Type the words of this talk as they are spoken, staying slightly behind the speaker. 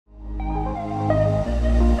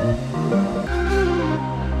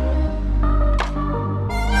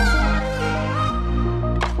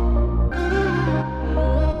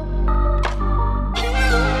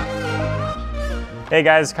Hey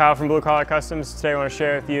guys, Kyle from Blue Collar Customs. Today I want to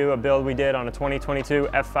share with you a build we did on a 2022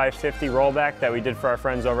 F-550 rollback that we did for our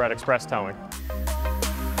friends over at Express Towing.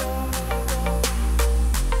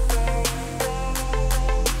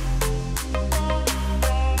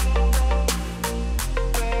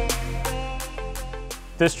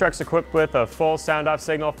 This truck's equipped with a full SoundOff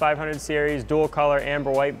Signal 500 series dual color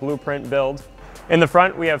amber white blueprint build. In the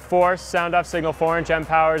front we have 4 SoundOff Signal 4-inch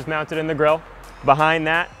mPowers mounted in the grille. Behind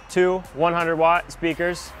that, 2 100-watt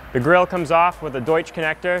speakers. The grille comes off with a Deutsch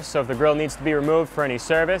connector, so if the grille needs to be removed for any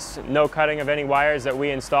service, no cutting of any wires that we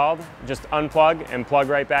installed, just unplug and plug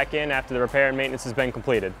right back in after the repair and maintenance has been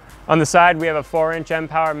completed. On the side we have a 4-inch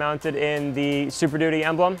mPower mounted in the Super Duty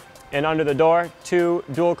emblem, and under the door, 2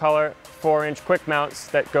 dual color 4-inch quick mounts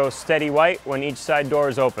that go steady white when each side door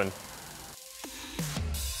is open.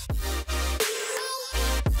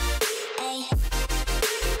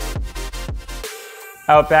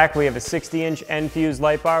 Out back we have a 60-inch nFUSE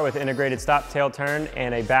light bar with integrated stop tail turn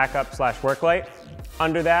and a backup/work light.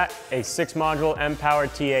 Under that, a 6-module mPower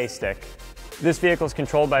TA stick. This vehicle is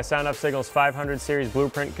controlled by SoundOff Signal's 500 series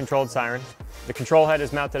blueprint controlled siren. The control head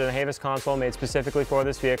is mounted in a Havis console made specifically for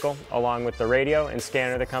this vehicle, along with the radio and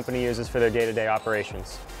scanner the company uses for their day-to-day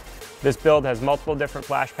operations. This build has multiple different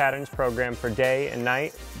flash patterns programmed for day and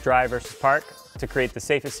night, drive versus park, to create the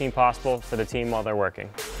safest scene possible for the team while they're working.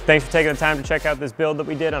 Thanks for taking the time to check out this build that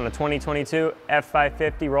we did on a 2022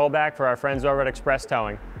 F-550 rollback for our friends over at Express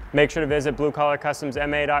Towing. Make sure to visit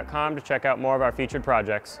bluecollarcustomsma.com to check out more of our featured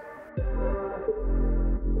projects.